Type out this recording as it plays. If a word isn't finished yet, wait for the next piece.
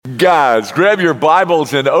Guys, grab your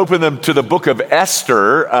Bibles and open them to the book of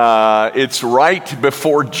Esther. It's right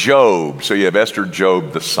before Job. So you have Esther,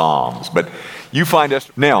 Job, the Psalms. But you find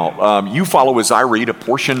Esther. Now, you follow as I read a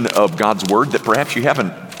portion of God's Word that perhaps you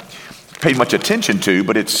haven't paid much attention to,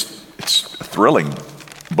 but it's a thrilling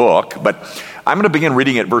book. But I'm going to begin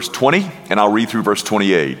reading at verse 20, and I'll read through verse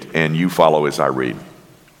 28, and you follow as I read.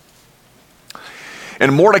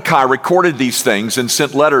 And Mordecai recorded these things and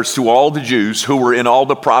sent letters to all the Jews who were in all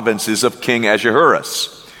the provinces of King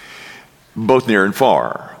Ahasuerus, both near and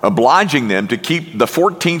far, obliging them to keep the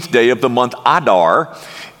 14th day of the month Adar,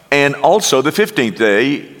 and also the 15th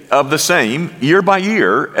day of the same, year by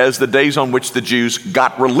year, as the days on which the Jews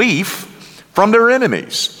got relief from their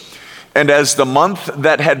enemies, and as the month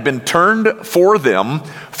that had been turned for them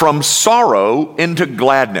from sorrow into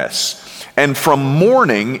gladness, and from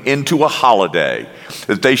mourning into a holiday,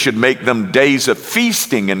 that they should make them days of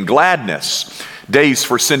feasting and gladness, days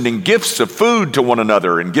for sending gifts of food to one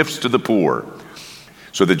another and gifts to the poor.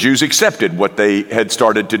 So the Jews accepted what they had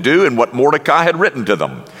started to do and what Mordecai had written to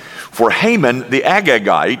them. For Haman the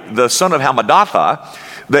Agagite, the son of Hammedatha,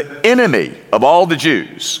 the enemy of all the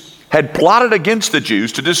Jews, had plotted against the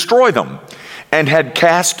Jews to destroy them, and had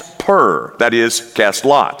cast pur, that is, cast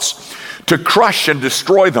lots, to crush and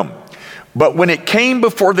destroy them. But when it came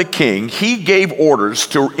before the king, he gave orders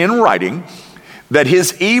in writing that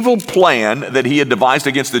his evil plan that he had devised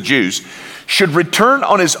against the Jews should return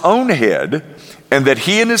on his own head, and that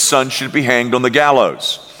he and his son should be hanged on the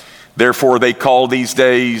gallows. Therefore they call these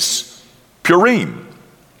days Purim,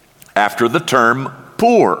 after the term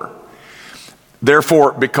Pur.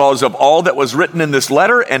 Therefore, because of all that was written in this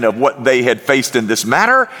letter, and of what they had faced in this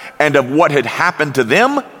matter, and of what had happened to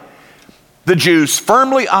them, the Jews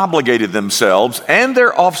firmly obligated themselves and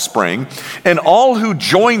their offspring and all who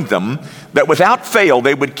joined them that without fail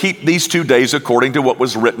they would keep these 2 days according to what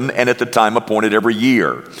was written and at the time appointed every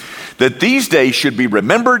year, that these days should be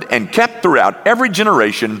remembered and kept throughout every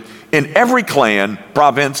generation in every clan,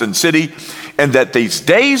 province, and city, and that these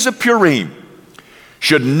days of Purim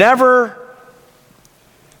should never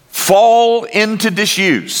fall into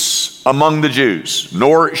disuse among the Jews,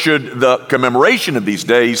 nor should the commemoration of these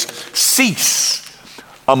days cease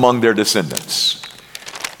among their descendants.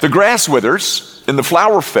 The grass withers and the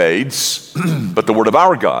flower fades, but the word of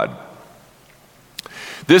our God,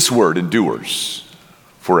 this word endures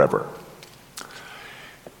forever.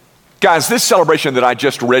 Guys, this celebration that I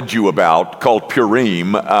just read you about, called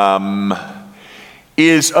Purim,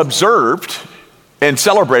 is observed and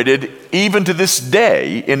celebrated even to this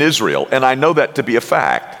day in Israel. And I know that to be a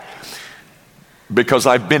fact because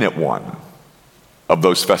I've been at one of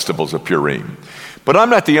those festivals of Purim. But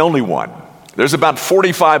I'm not the only one. There's about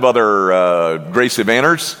 45 other Grace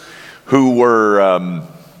Evanners who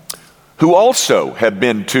also have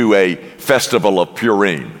been to a festival of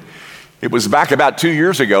Purim. It was back about 2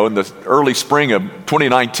 years ago in the early spring of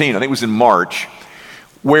 2019, I think it was in March,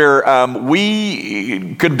 where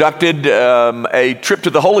we conducted a trip to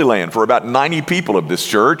the Holy Land for about 90 people of this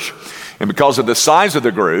church. And because of the size of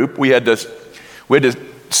the group, we had to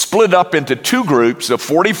split up into 2 groups of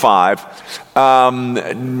 45,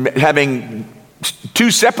 having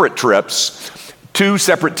 2 separate trips, 2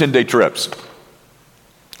 separate 10-day trips.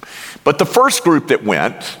 But the first group that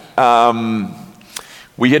went,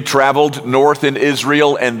 we had traveled north in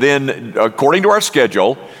Israel, and then, according to our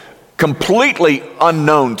schedule, completely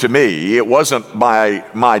unknown to me, it wasn't by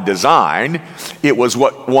my design, it was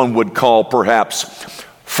what one would call perhaps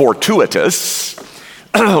fortuitous.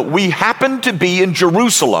 We happened to be in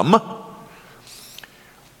Jerusalem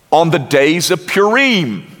on the days of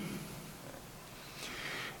Purim.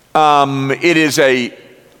 It is a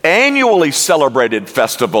annually celebrated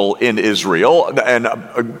festival in Israel and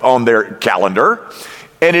on their calendar,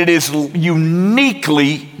 and it is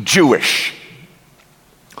uniquely Jewish.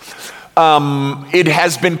 It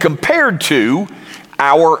has been compared to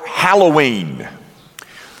our Halloween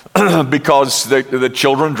because the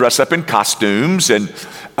children dress up in costumes, and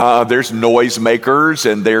there's noisemakers,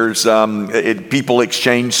 and there's people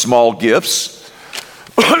exchange small gifts.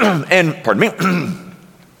 And pardon me,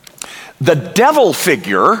 the devil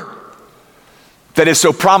figure that is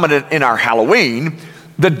so prominent in our Halloween,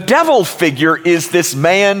 the devil figure is this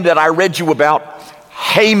man that I read you about,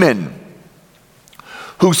 Haman,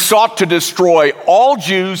 who sought to destroy all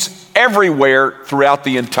Jews everywhere throughout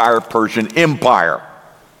the entire Persian Empire.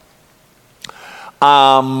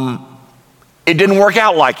 It didn't work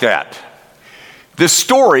out like that. The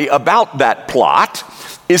story about that plot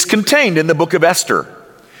is contained in the book of Esther.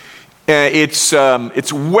 It's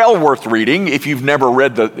well worth reading if you've never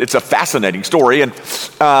read it's a fascinating story. And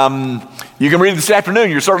you can read it this afternoon.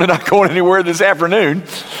 You're certainly not going anywhere this afternoon.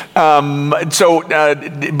 But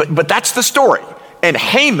that's the story. And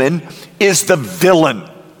Haman is the villain.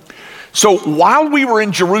 So while we were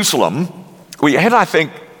in Jerusalem, we had, I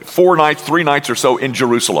think, 3 nights or so in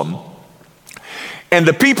Jerusalem. And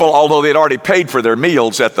the people, although they'd already paid for their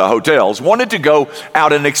meals at the hotels, wanted to go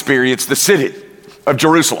out and experience the city of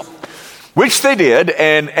Jerusalem, which they did,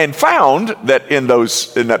 and found that in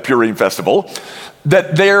that Purim festival,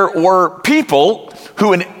 that there were people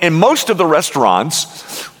who in most of the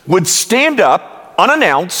restaurants would stand up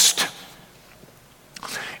unannounced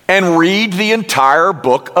and read the entire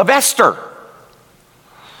book of Esther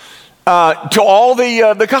to all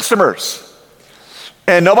the customers.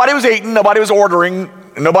 And nobody was eating, nobody was ordering,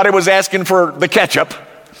 nobody was asking for the ketchup,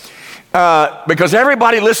 because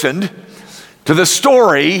everybody listened to the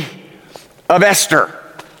story of Esther.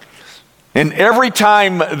 And every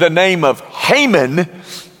time the name of Haman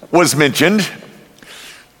was mentioned,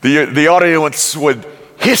 the audience would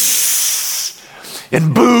hiss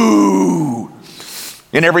and boo.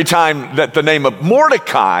 And every time that the name of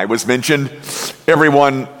Mordecai was mentioned,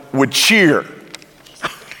 everyone would cheer.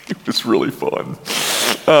 It was really fun.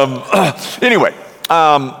 Anyway,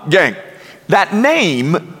 gang, that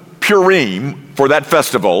name, Purim, for that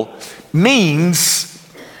festival, means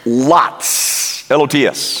lots,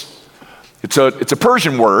 L-O-T-S. It's a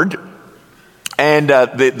Persian word, and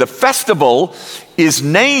the festival is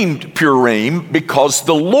named Purim because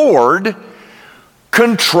the Lord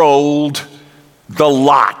controlled the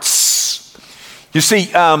lots. You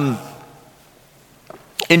see,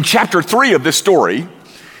 in chapter 3 of this story,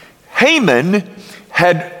 Haman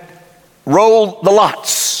had rolled the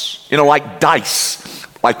lots, like dice.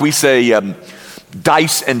 Like we say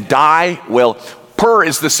dice and die. Well, Pur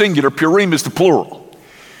is the singular, Purim is the plural.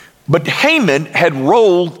 But Haman had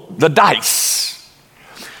rolled the dice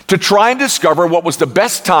to try and discover what was the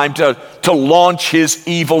best time to launch his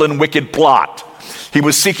evil and wicked plot. He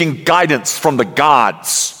was seeking guidance from the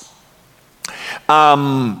gods.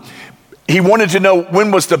 He wanted to know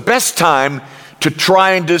when was the best time to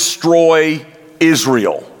try and destroy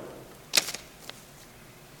Israel.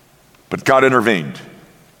 But God intervened.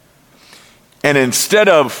 And instead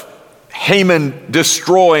of Haman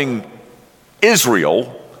destroying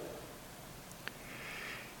Israel,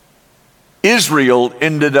 Israel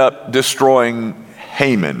ended up destroying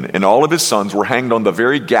Haman, and all of his sons were hanged on the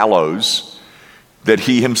very gallows that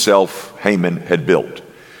he himself, Haman, had built.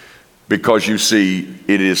 Because you see,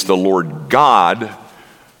 it is the Lord God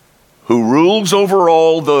who rules over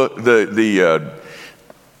all the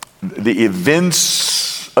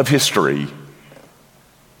events of history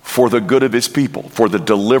for the good of his people, for the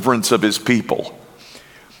deliverance of his people.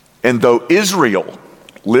 And though Israel,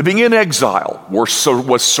 living in exile, was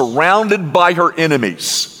surrounded by her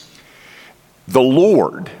enemies, the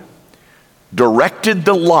Lord directed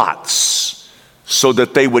the lots so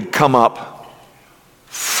that they would come up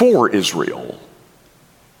for Israel,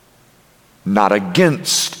 not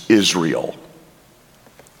against Israel.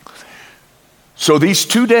 So these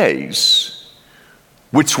 2 days,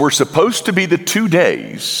 which were supposed to be the 2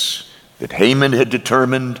 days that Haman had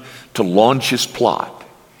determined to launch his plot,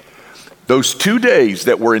 those 2 days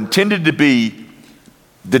that were intended to be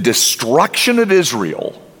the destruction of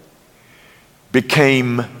Israel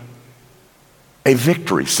became a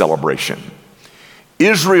victory celebration.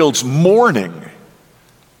 Israel's mourning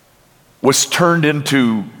was turned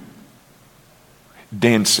into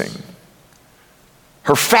dancing.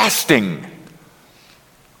 Her fasting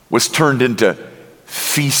was turned into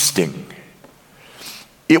feasting.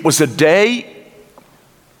 It was a day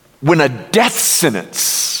when a death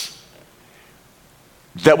sentence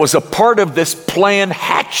that was a part of this plan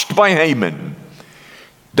hatched by Haman,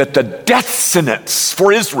 that the death sentence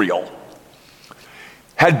for Israel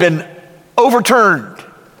had been overturned.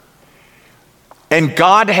 And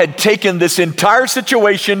God had taken this entire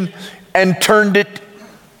situation and turned it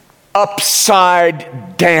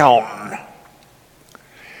upside down.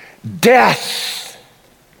 Death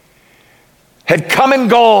had come and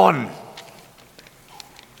gone,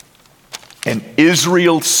 and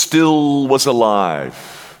Israel still was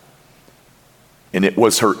alive. And it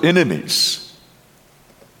was her enemies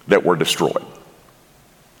that were destroyed.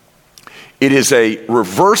 It is a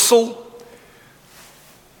reversal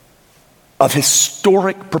of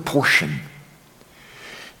historic proportion.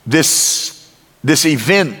 This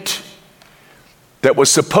event that was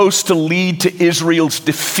supposed to lead to Israel's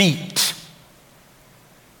defeat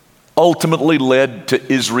ultimately led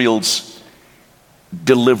to Israel's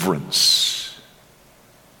deliverance.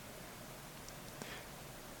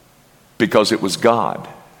 because it was God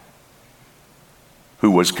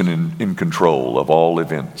who was in control of all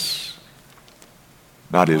events,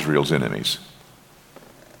 not Israel's enemies.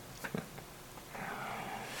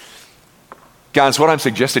 Guys, what I'm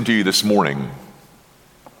suggesting to you this morning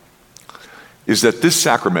is that this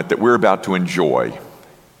sacrament that we're about to enjoy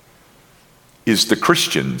is the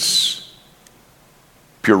Christians'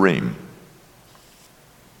 Purim.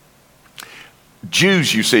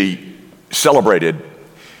 Jews, you see, celebrated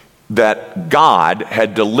that God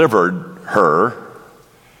had delivered her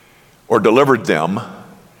or delivered them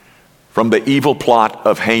from the evil plot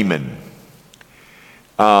of Haman.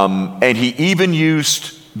 And he even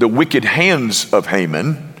used the wicked hands of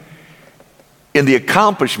Haman in the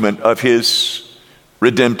accomplishment of his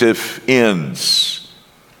redemptive ends.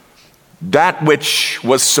 That which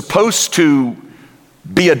was supposed to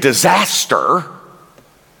be a disaster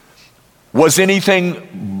was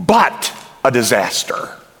anything but a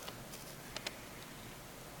disaster.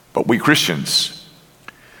 But we Christians,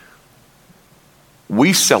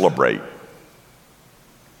 we celebrate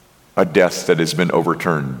a death that has been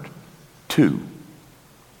overturned too.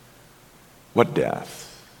 What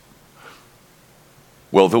death?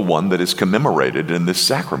 Well, the one that is commemorated in this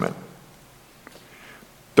sacrament.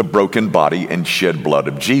 The broken body and shed blood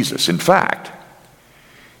of Jesus. In fact,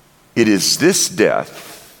 it is this death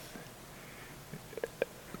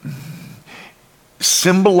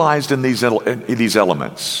symbolized in these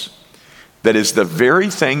elements that is the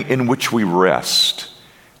very thing in which we rest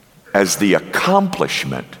as the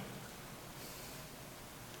accomplishment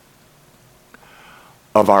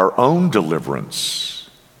of our own deliverance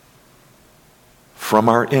from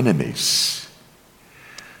our enemies.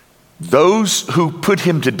 Those who put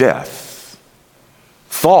him to death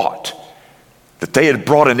thought that they had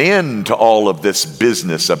brought an end to all of this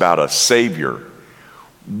business about a Savior,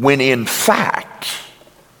 when in fact,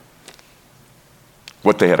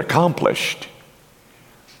 what they had accomplished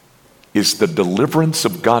is the deliverance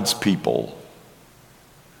of God's people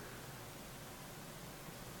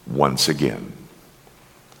once again.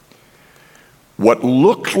 What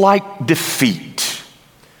looked like defeat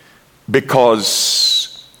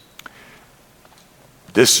because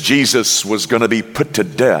this Jesus was going to be put to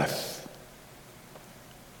death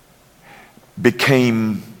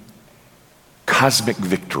became cosmic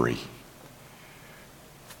victory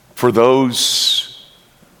for those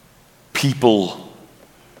people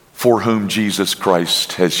for whom Jesus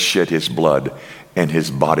Christ has shed his blood and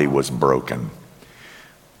his body was broken.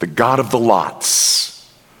 The God of the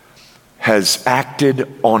lots has acted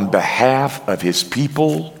on behalf of his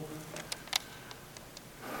people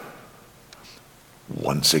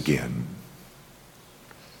once again.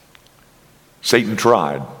 Satan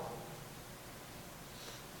tried,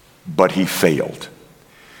 but he failed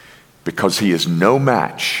because he is no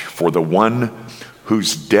match for the one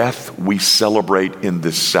whose death we celebrate in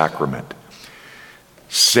this sacrament.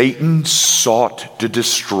 Satan sought to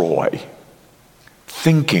destroy,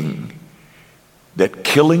 thinking that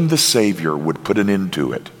killing the Savior would put an end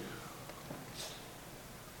to it,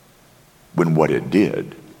 when what it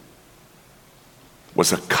did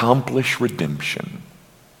was accomplish redemption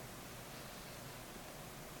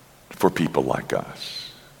for people like us.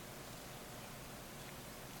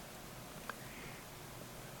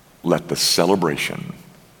 Let the celebration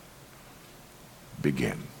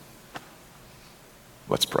begin.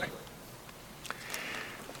 Let's pray.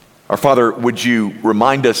 Our Father, would you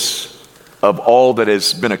remind us of all that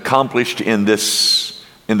has been accomplished in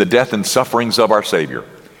the death and sufferings of our Savior?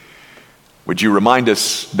 Would you remind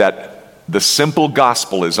us that the simple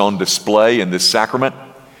gospel is on display in this sacrament,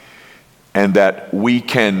 and that we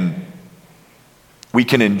can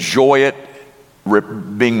enjoy it,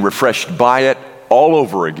 being refreshed by it all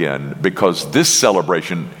over again, because this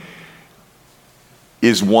celebration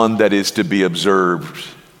is one that is to be observed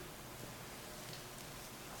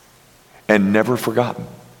and never forgotten.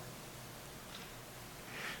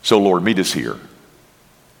 So Lord, meet us here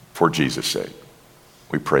for Jesus' sake.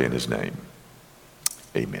 We pray in his name.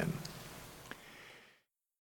 Amen.